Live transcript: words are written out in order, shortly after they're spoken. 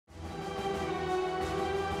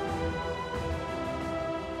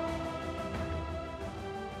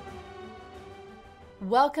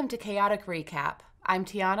Welcome to Chaotic Recap. I'm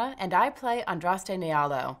Tiana, and I play Andraste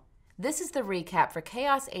Nealo. This is the recap for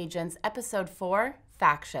Chaos Agents Episode 4,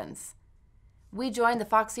 Factions. We join the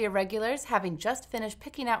Foxy Irregulars, having just finished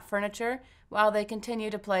picking out furniture while they continue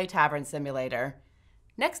to play Tavern Simulator.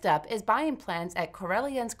 Next up is buying plants at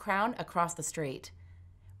Corellian's Crown across the street.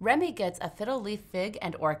 Remy gets a fiddle leaf fig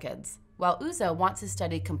and orchids, while Uzo wants his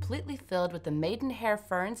study completely filled with the maidenhair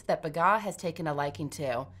ferns that Baga has taken a liking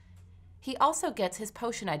to. He also gets his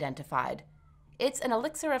potion identified. It's an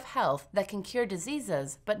elixir of health that can cure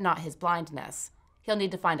diseases, but not his blindness. He'll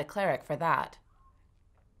need to find a cleric for that.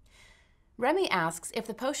 Remy asks if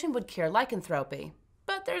the potion would cure lycanthropy,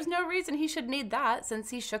 but there's no reason he should need that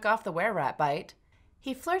since he shook off the were-rat bite.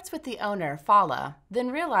 He flirts with the owner, Fala,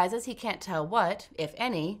 then realizes he can't tell what, if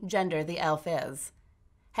any, gender the elf is.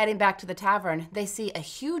 Heading back to the tavern, they see a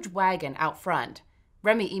huge wagon out front.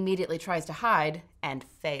 Remy immediately tries to hide and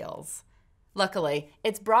fails. Luckily,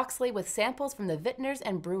 it's Broxley with samples from the Vintners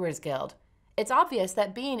and Brewers Guild. It's obvious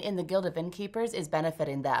that being in the Guild of Innkeepers is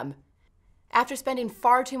benefiting them. After spending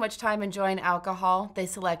far too much time enjoying alcohol, they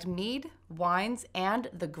select mead, wines, and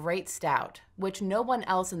the Great Stout, which no one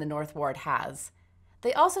else in the North Ward has.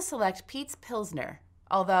 They also select Pete's Pilsner,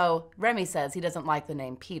 although Remy says he doesn't like the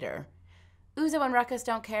name Peter. Uzo and Ruckus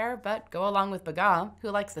don't care, but go along with Baga, who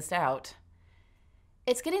likes the stout.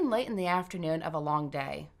 It's getting late in the afternoon of a long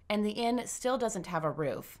day, and the inn still doesn't have a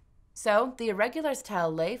roof. So the Irregulars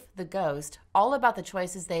tell Leif, the ghost, all about the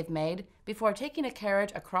choices they've made before taking a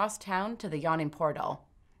carriage across town to the yawning portal.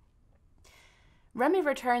 Remy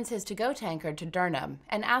returns his to-go tankard to Durnham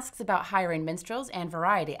and asks about hiring minstrels and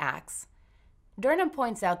variety acts. Durnham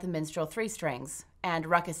points out the minstrel 3-strings, and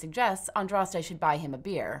Ruckus suggests Andraste should buy him a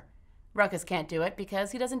beer. Ruckus can't do it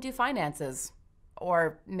because he doesn't do finances.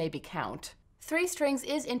 Or maybe count. 3-strings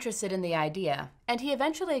is interested in the idea, and he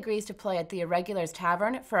eventually agrees to play at the Irregulars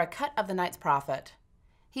Tavern for a cut of the night's profit.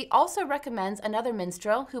 He also recommends another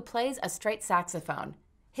minstrel who plays a straight saxophone.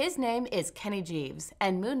 His name is Kenny Jeeves,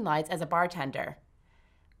 and moonlights as a bartender.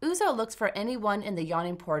 Uzo looks for anyone in the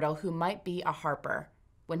yawning portal who might be a harper.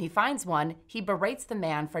 When he finds one, he berates the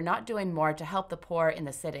man for not doing more to help the poor in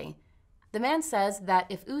the city. The man says that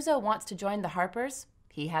if Uzo wants to join the harpers,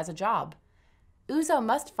 he has a job. Uzo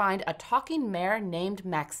must find a talking mare named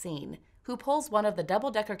Maxine, who pulls one of the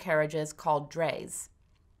double-decker carriages called drays.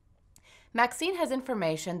 Maxine has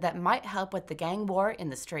information that might help with the gang war in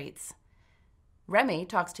the streets. Remy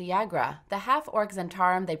talks to Yagra, the half-orc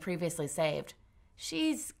Zentarum they previously saved.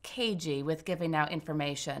 She's cagey with giving out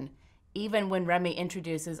information, even when Remy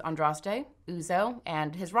introduces Andraste, Uzo,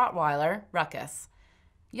 and his Rottweiler, Ruckus.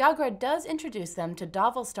 Yagra does introduce them to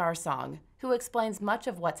Davil Starsong, who explains much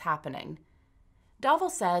of what's happening.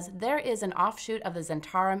 Davil says there is an offshoot of the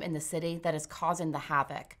Zentarum in the city that is causing the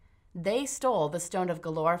havoc. They stole the Stone of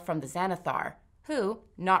Galore from the Xanathar, who,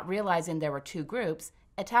 not realizing there were two groups,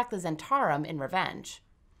 attacked the Zentarum in revenge.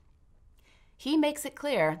 He makes it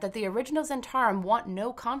clear that the original Zentarum want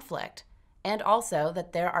no conflict, and also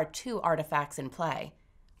that there are two artifacts in play.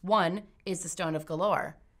 One is the Stone of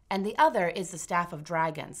Galore, and the other is the Staff of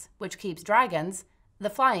Dragons, which keeps dragons,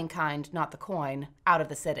 the flying kind, not the coin, out of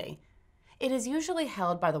the city. It is usually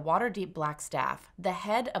held by the Waterdeep Blackstaff, the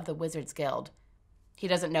head of the Wizards Guild. He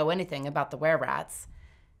doesn't know anything about the were-rats.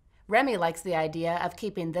 Remy likes the idea of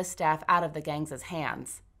keeping this staff out of the gang's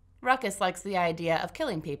hands. Ruckus likes the idea of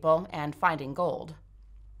killing people and finding gold.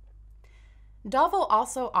 Davil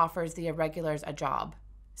also offers the Irregulars a job.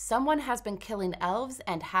 Someone has been killing elves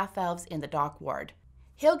and half-elves in the dock ward.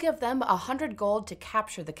 He'll give them 100 gold to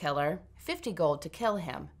capture the killer, 50 gold to kill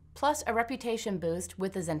him, plus a reputation boost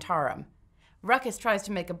with the Zentarum. Ruckus tries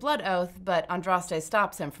to make a blood oath, but Andraste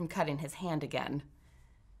stops him from cutting his hand again.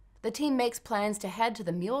 The team makes plans to head to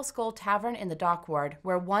the Mule Skull Tavern in the dock ward,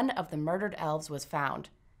 where one of the murdered elves was found.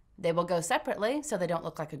 They will go separately so they don't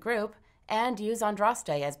look like a group, and use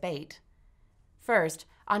Andraste as bait. First,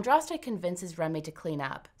 Andraste convinces Remy to clean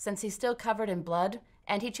up, since he's still covered in blood,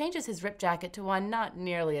 and he changes his rip jacket to one not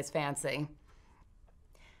nearly as fancy.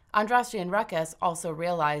 Andraste and Ruckus also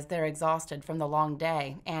realize they're exhausted from the long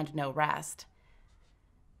day and no rest.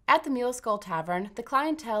 At the Mule Skull Tavern, the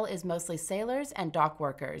clientele is mostly sailors and dock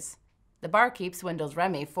workers. The barkeep swindles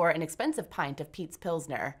Remy for an expensive pint of Pete's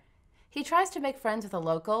Pilsner. He tries to make friends with a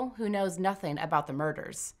local who knows nothing about the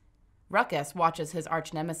murders. Ruckus watches his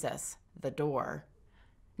arch-nemesis, the door.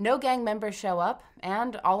 No gang members show up,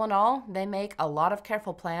 and all in all, they make a lot of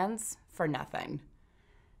careful plans for nothing.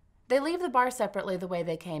 They leave the bar separately the way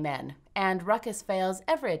they came in, and Ruckus fails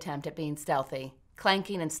every attempt at being stealthy,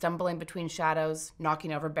 clanking and stumbling between shadows,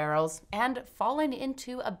 knocking over barrels, and falling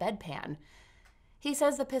into a bedpan. He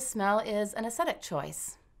says the piss smell is an aesthetic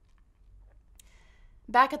choice.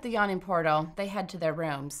 Back at the yawning portal, they head to their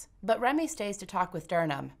rooms, but Remy stays to talk with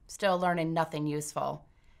Durham, still learning nothing useful.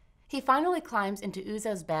 He finally climbs into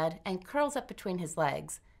Uzo's bed and curls up between his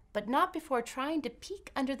legs, but not before trying to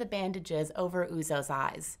peek under the bandages over Uzo's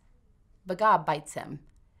eyes. Baga bites him.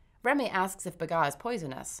 Remy asks if Baga is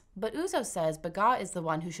poisonous, but Uzo says Baga is the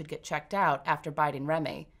one who should get checked out after biting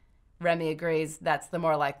Remy. Remy agrees that's the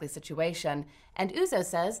more likely situation, and Uzo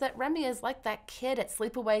says that Remy is like that kid at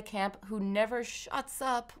sleepaway camp who never shuts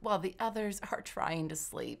up while the others are trying to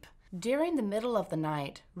sleep. During the middle of the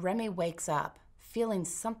night, Remy wakes up, feeling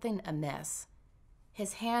something amiss.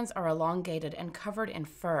 His hands are elongated and covered in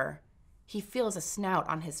fur. He feels a snout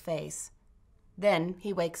on his face. Then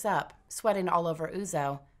he wakes up, sweating all over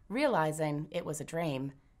Uzo, realizing it was a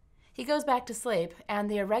dream. He goes back to sleep, and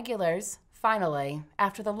the irregulars, finally,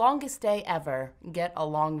 after the longest day ever, get a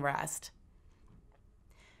long rest.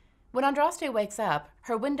 When Andraste wakes up,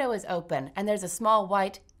 her window is open, and there's a small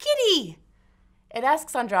white kitty. It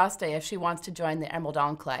asks Andraste if she wants to join the Emerald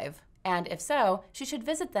Enclave, and if so, she should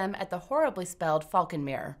visit them at the horribly spelled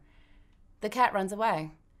Falconmere. The cat runs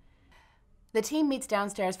away. The team meets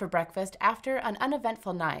downstairs for breakfast after an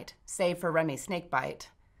uneventful night, save for Remy's snakebite.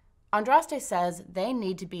 Andraste says they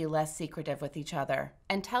need to be less secretive with each other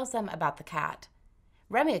and tells them about the cat.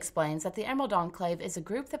 Remy explains that the Emerald Enclave is a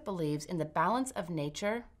group that believes in the balance of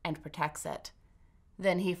nature and protects it.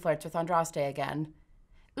 Then he flirts with Andraste again.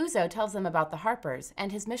 Uzo tells them about the Harpers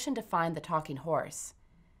and his mission to find the talking horse.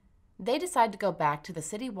 They decide to go back to the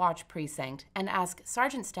City Watch precinct and ask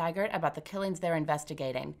Sergeant Staggart about the killings they're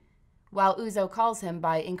investigating. While Uzo calls him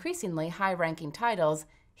by increasingly high-ranking titles,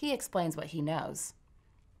 he explains what he knows.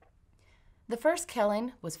 The first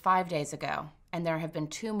killing was 5 days ago, and there have been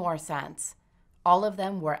 2 more since. All of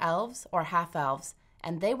them were elves or half-elves,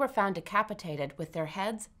 and they were found decapitated with their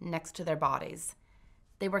heads next to their bodies.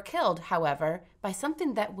 They were killed, however, by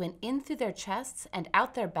something that went in through their chests and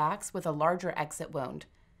out their backs with a larger exit wound.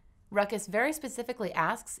 Ruckus very specifically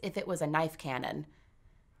asks if it was a knife cannon.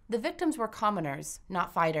 The victims were commoners,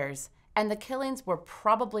 not fighters, and the killings were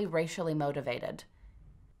probably racially motivated.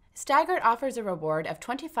 Staggart offers a reward of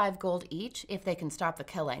 25 gold each if they can stop the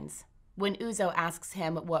killings. When Uzo asks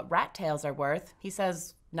him what rat tails are worth, he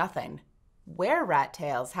says nothing. Were rat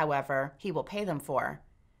tails, however, he will pay them for.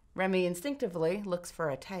 Remy instinctively looks for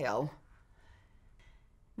a tail.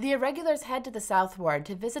 The irregulars head to the southward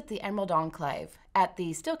to visit the Emerald Enclave at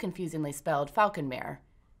the still confusingly spelled Falconmere.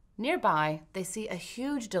 Nearby, they see a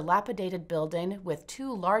huge dilapidated building with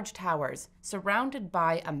 2 large towers surrounded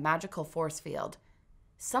by a magical force field.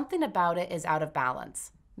 Something about it is out of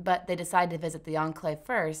balance, but they decide to visit the Enclave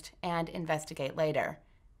first and investigate later.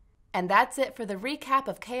 And that's it for the recap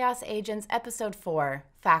of Chaos Agents Episode 4,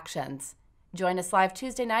 Factions. Join us live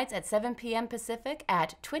Tuesday nights at 7 p.m. Pacific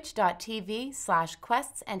at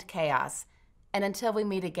twitch.tv/questsandchaos. And until we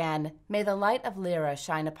meet again, may the light of Lyra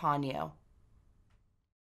shine upon you.